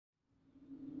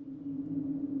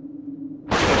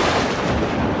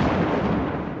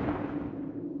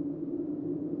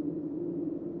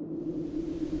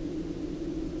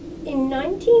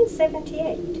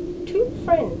1978, two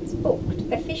friends booked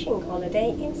a fishing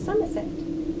holiday in Somerset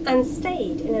and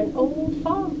stayed in an old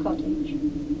farm cottage.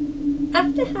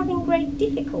 After having great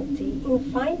difficulty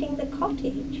in finding the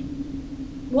cottage,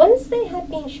 once they had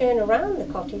been shown around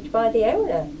the cottage by the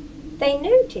owner, they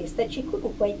noticed that she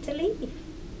couldn't wait to leave.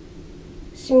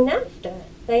 Soon after,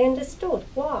 they understood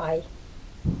why.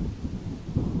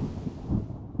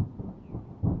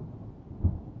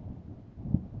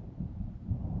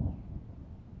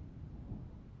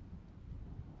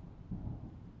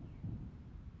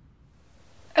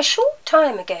 A short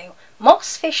time ago,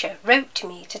 Moss Fisher wrote to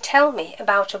me to tell me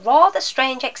about a rather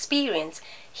strange experience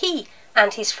he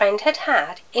and his friend had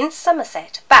had in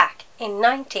Somerset back in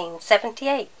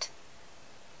 1978.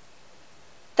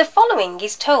 The following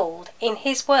is told in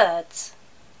his words.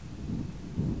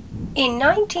 In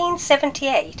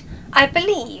 1978, I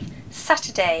believe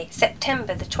Saturday,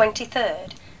 September the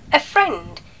 23rd, a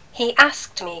friend, he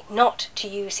asked me not to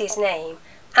use his name,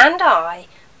 and I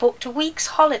booked a week's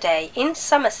holiday in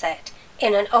Somerset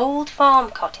in an old farm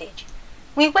cottage.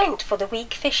 We went for the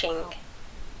week fishing.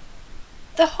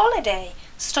 The holiday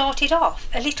started off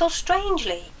a little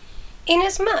strangely,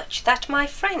 inasmuch that my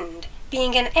friend,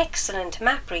 being an excellent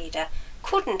map reader,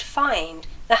 couldn't find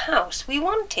the house we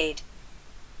wanted,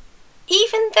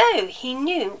 even though he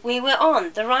knew we were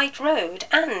on the right road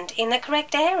and in the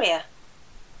correct area.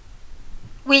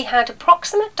 We had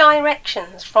approximate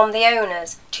directions from the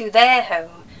owners to their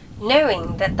home,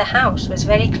 knowing that the house was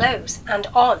very close and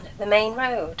on the main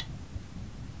road.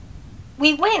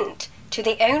 We went to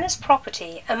the owner's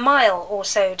property a mile or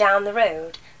so down the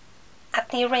road at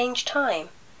the arranged time.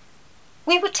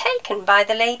 We were taken by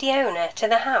the lady owner to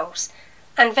the house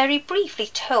and very briefly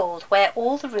told where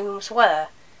all the rooms were,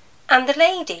 and the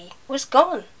lady was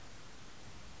gone.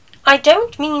 I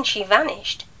don't mean she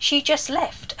vanished, she just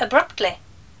left abruptly.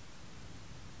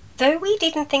 Though we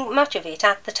didn't think much of it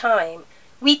at the time,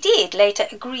 we did later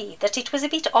agree that it was a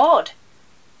bit odd.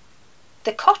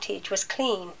 The cottage was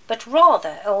clean, but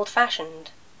rather old-fashioned.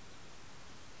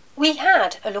 We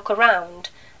had a look around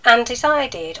and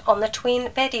decided on the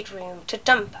twin-bedded room to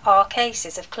dump our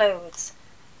cases of clothes.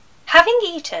 Having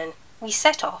eaten, we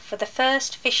set off for the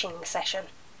first fishing session.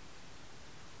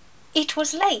 It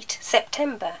was late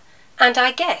September, and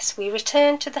I guess we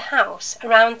returned to the house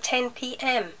around 10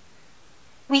 p.m.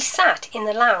 We sat in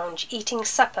the lounge eating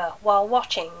supper while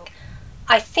watching,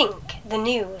 I think, the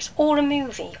news or a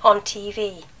movie on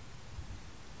TV.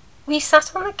 We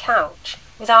sat on the couch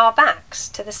with our backs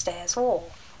to the stairs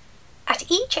wall.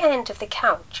 At each end of the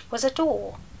couch was a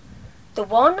door. The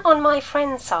one on my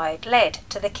friend's side led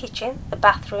to the kitchen, the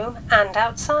bathroom, and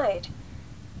outside.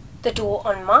 The door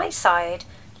on my side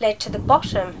led to the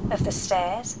bottom of the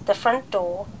stairs, the front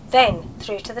door, then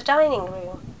through to the dining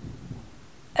room.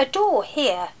 A door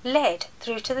here led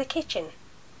through to the kitchen.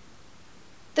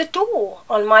 The door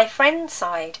on my friend's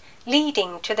side,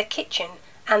 leading to the kitchen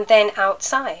and then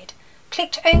outside,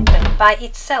 clicked open by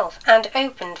itself and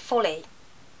opened fully.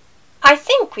 I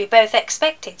think we both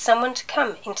expected someone to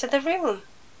come into the room.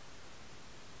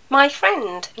 My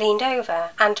friend leaned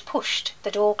over and pushed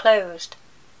the door closed.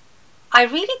 I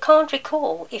really can't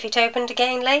recall if it opened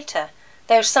again later,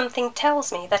 though something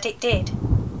tells me that it did.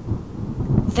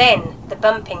 Then the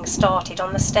bumping started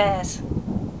on the stairs.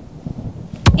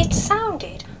 It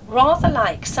sounded rather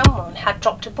like someone had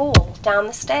dropped a ball down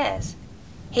the stairs,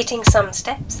 hitting some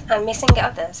steps and missing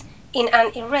others in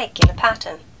an irregular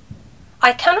pattern.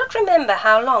 I cannot remember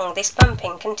how long this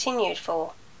bumping continued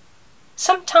for.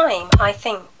 Some time, I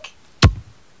think.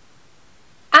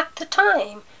 At the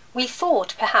time, we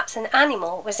thought perhaps an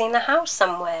animal was in the house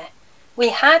somewhere. We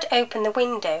had opened the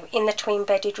window in the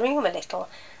twin-bedded room a little,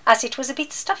 as it was a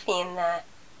bit stuffy in there,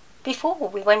 before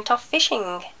we went off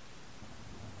fishing.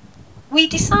 We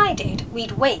decided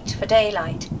we'd wait for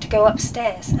daylight to go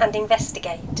upstairs and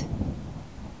investigate.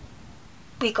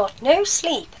 We got no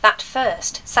sleep that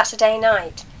first Saturday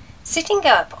night, sitting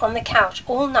up on the couch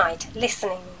all night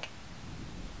listening.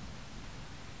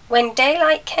 When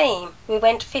daylight came, we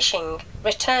went fishing,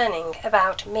 returning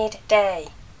about midday.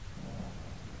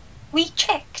 We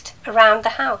checked around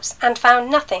the house and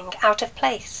found nothing out of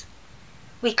place.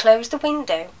 We closed the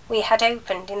window we had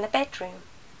opened in the bedroom.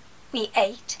 We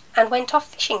ate and went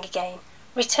off fishing again,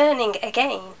 returning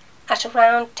again at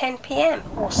around 10 p.m.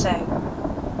 or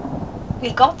so.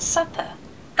 We got supper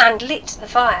and lit the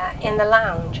fire in the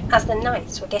lounge as the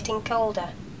nights were getting colder.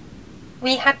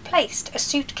 We had placed a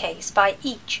suitcase by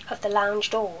each of the lounge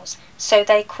doors so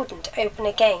they couldn't open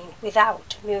again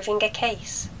without moving a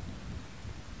case.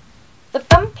 The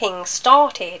bumping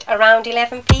started around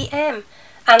 11 p.m.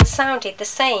 and sounded the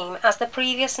same as the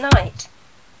previous night.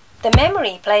 The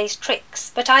memory plays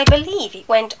tricks, but I believe it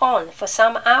went on for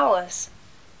some hours.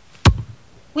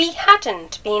 We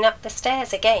hadn't been up the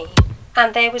stairs again,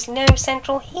 and there was no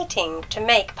central heating to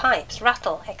make pipes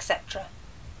rattle, etc.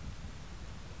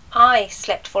 I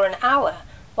slept for an hour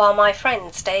while my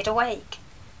friend stayed awake.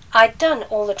 I'd done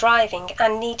all the driving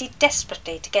and needed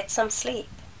desperately to get some sleep.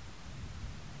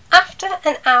 After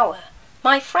an hour,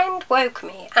 my friend woke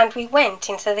me and we went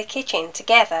into the kitchen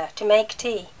together to make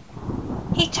tea.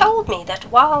 He told me that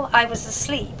while I was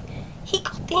asleep, he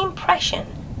got the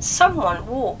impression someone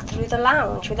walked through the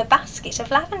lounge with a basket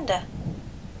of lavender.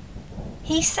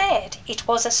 He said it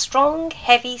was a strong,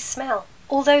 heavy smell,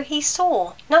 although he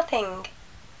saw nothing.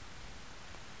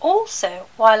 Also,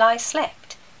 while I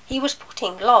slept, he was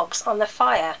putting logs on the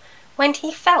fire when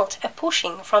he felt a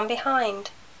pushing from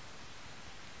behind.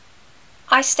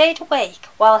 I stayed awake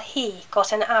while he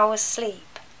got an hour's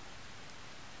sleep.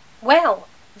 Well,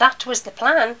 that was the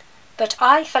plan, but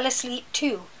I fell asleep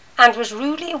too, and was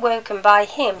rudely awoken by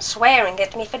him swearing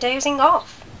at me for dozing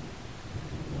off.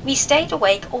 We stayed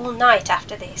awake all night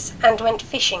after this, and went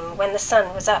fishing when the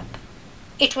sun was up.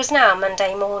 It was now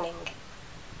Monday morning.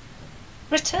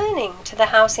 Returning to the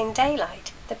house in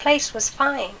daylight, the place was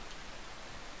fine.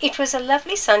 It was a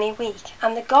lovely sunny week,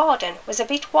 and the garden was a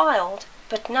bit wild,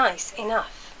 but nice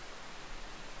enough.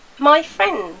 My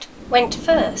friend went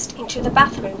first into the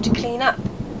bathroom to clean up,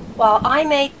 while I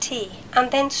made tea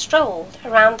and then strolled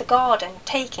around the garden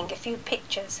taking a few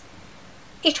pictures.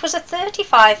 It was a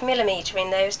 35mm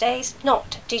in those days,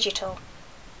 not digital.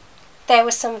 There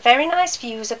were some very nice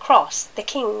views across the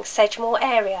King Sedgemoor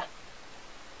area.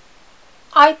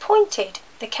 I pointed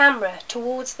the camera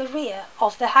towards the rear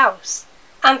of the house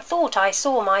and thought I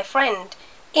saw my friend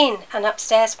in an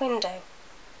upstairs window.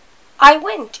 I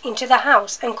went into the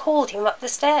house and called him up the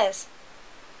stairs.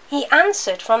 He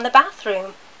answered from the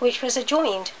bathroom, which was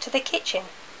adjoined to the kitchen.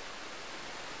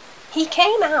 He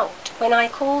came out when I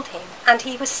called him, and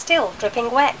he was still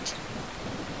dripping wet.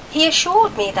 He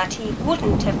assured me that he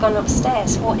wouldn't have gone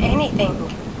upstairs for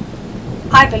anything.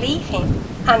 I believe him,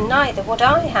 and neither would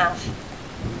I have.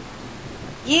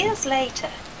 Years later,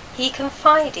 he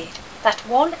confided that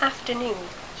one afternoon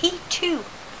he too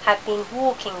had been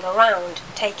walking around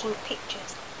taking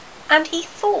pictures, and he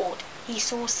thought he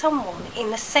saw someone in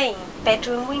the same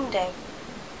bedroom window.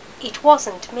 It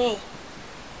wasn't me.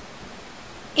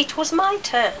 It was my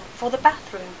turn for the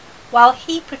bathroom while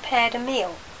he prepared a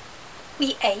meal.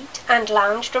 We ate and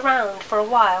lounged around for a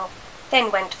while,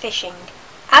 then went fishing.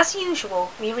 As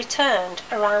usual, we returned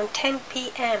around 10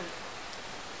 p.m.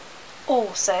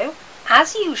 Also,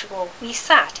 as usual, we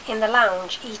sat in the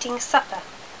lounge eating supper.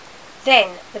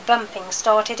 Then the bumping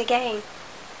started again.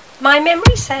 My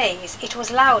memory says it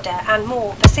was louder and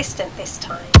more persistent this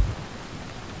time.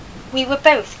 We were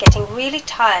both getting really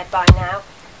tired by now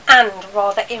and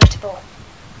rather irritable.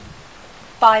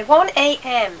 By 1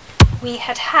 a.m. we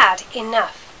had had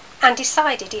enough and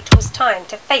decided it was time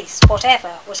to face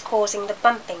whatever was causing the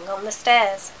bumping on the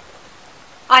stairs.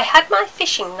 I had my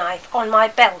fishing knife on my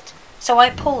belt, so I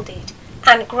pulled it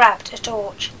and grabbed a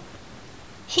torch.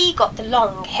 He got the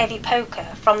long, heavy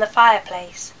poker from the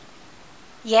fireplace.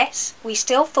 Yes, we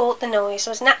still thought the noise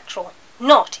was natural,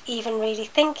 not even really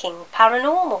thinking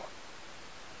paranormal.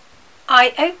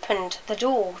 I opened the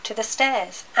door to the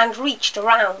stairs and reached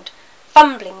around,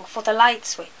 fumbling for the light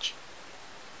switch.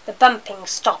 The bumping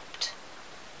stopped.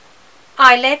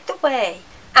 I led the way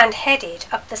and headed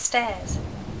up the stairs.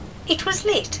 It was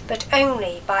lit, but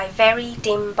only by very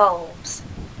dim bulbs.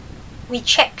 We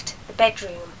checked the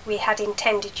bedroom we had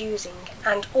intended using,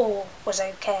 and all was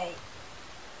okay.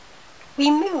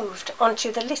 We moved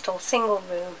onto the little single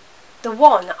room, the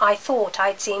one I thought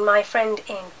I'd seen my friend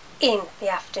in the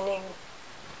afternoon.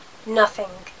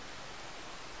 Nothing.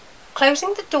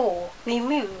 Closing the door, we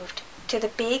moved to the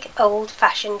big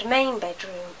old-fashioned main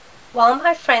bedroom. While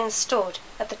my friend stood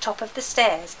at the top of the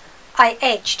stairs, I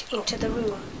edged into the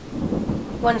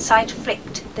room. Once I'd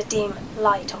flicked the dim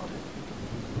light on.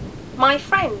 My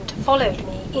friend followed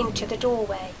me into the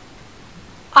doorway.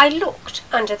 I looked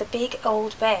under the big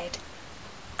old bed,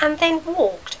 and then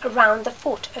walked around the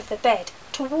foot of the bed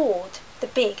toward the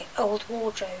big old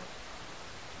wardrobe.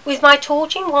 With my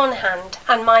torch in one hand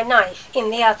and my knife in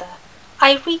the other,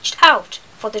 I reached out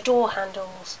for the door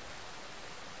handles.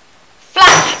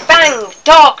 Flash, bang,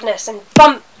 darkness, and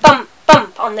bump, bump,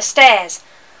 bump on the stairs.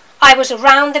 I was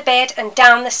around the bed and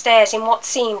down the stairs in what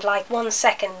seemed like 1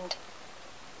 second.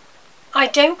 I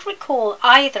don't recall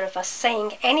either of us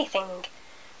saying anything.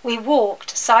 We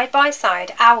walked side by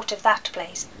side out of that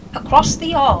place, across the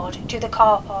yard to the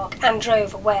car park, and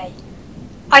drove away.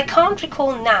 I can't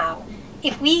recall now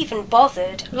if we even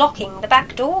bothered locking the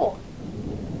back door.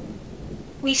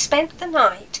 We spent the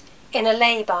night in a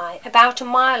lay-by about a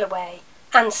mile away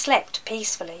and slept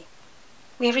peacefully.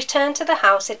 We returned to the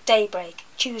house at daybreak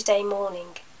Tuesday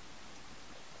morning.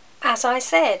 As I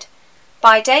said,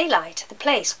 by daylight the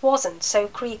place wasn't so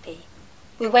creepy.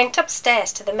 We went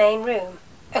upstairs to the main room.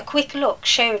 A quick look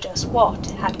showed us what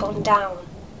had gone down.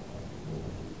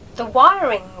 The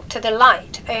wiring to the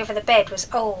light over the bed was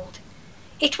old.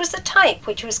 It was the type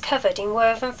which was covered in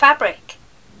woven fabric.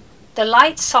 The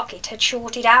light socket had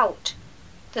shorted out.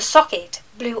 The socket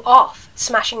blew off,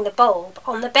 smashing the bulb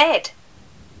on the bed.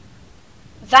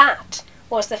 That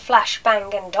was the flash,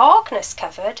 bang and darkness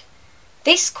covered.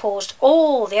 This caused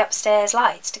all the upstairs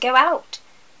lights to go out.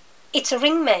 It's a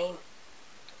ring main.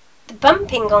 The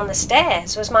bumping on the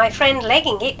stairs was my friend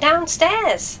legging it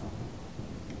downstairs.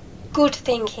 Good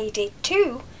thing he did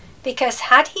too, because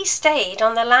had he stayed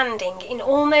on the landing in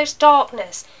almost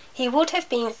darkness, he would have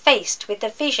been faced with the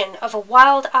vision of a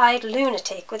wild-eyed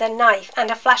lunatic with a knife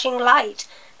and a flashing light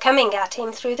coming at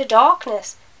him through the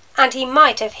darkness, and he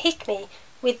might have hit me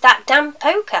with that damn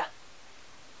poker.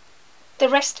 The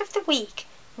rest of the week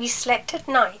we slept at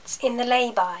nights in the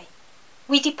lay-by.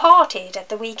 We departed at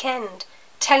the weekend,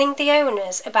 telling the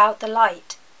owners about the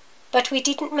light, but we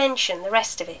didn't mention the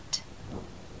rest of it.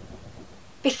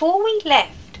 Before we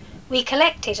left, we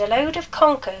collected a load of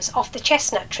conkers off the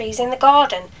chestnut trees in the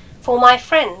garden for my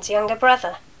friend's younger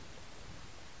brother.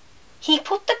 He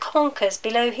put the conkers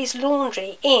below his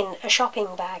laundry in a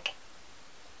shopping bag.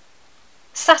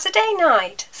 Saturday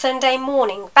night, Sunday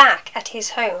morning, back at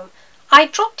his home, I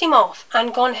dropped him off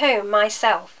and gone home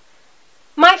myself.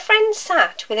 My friend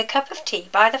sat with a cup of tea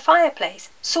by the fireplace,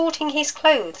 sorting his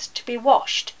clothes to be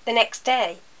washed the next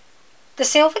day. The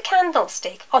silver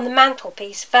candlestick on the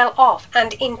mantelpiece fell off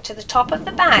and into the top of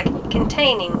the bag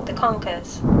containing the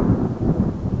conkers.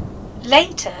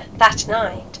 Later that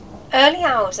night, early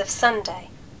hours of Sunday,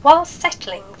 while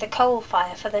settling the coal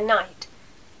fire for the night,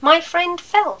 my friend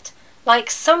felt like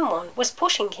someone was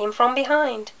pushing him from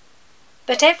behind,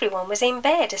 but everyone was in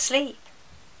bed asleep.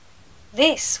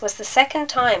 This was the second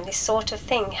time this sort of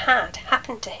thing had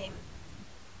happened to him.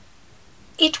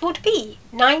 It would be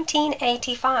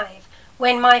 1985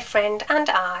 when my friend and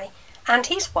I and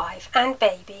his wife and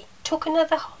baby took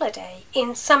another holiday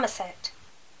in Somerset.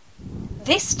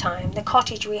 This time the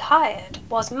cottage we hired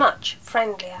was much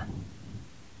friendlier.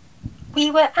 We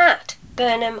were at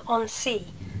Burnham-on-Sea,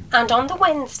 and on the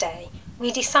Wednesday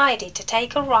we decided to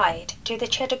take a ride to the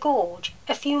Cheddar Gorge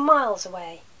a few miles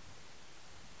away.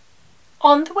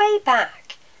 On the way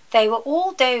back they were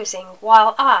all dozing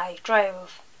while I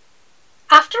drove.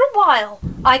 After a while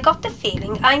I got the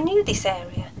feeling I knew this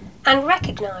area and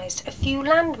recognised a few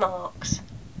landmarks.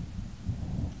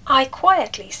 I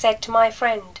quietly said to my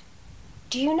friend,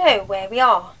 "Do you know where we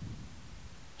are?"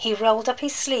 He rolled up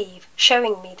his sleeve,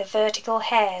 showing me the vertical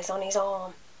hairs on his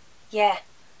arm. "Yeah,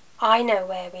 I know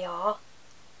where we are,"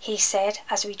 he said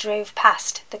as we drove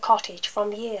past the cottage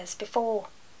from years before.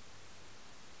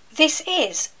 This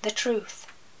is the truth.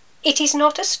 It is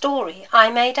not a story I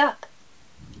made up.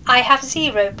 I have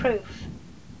zero proof.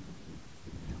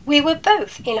 We were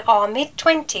both in our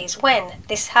mid-20s when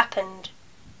this happened.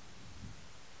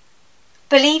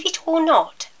 Believe it or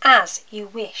not, as you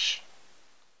wish.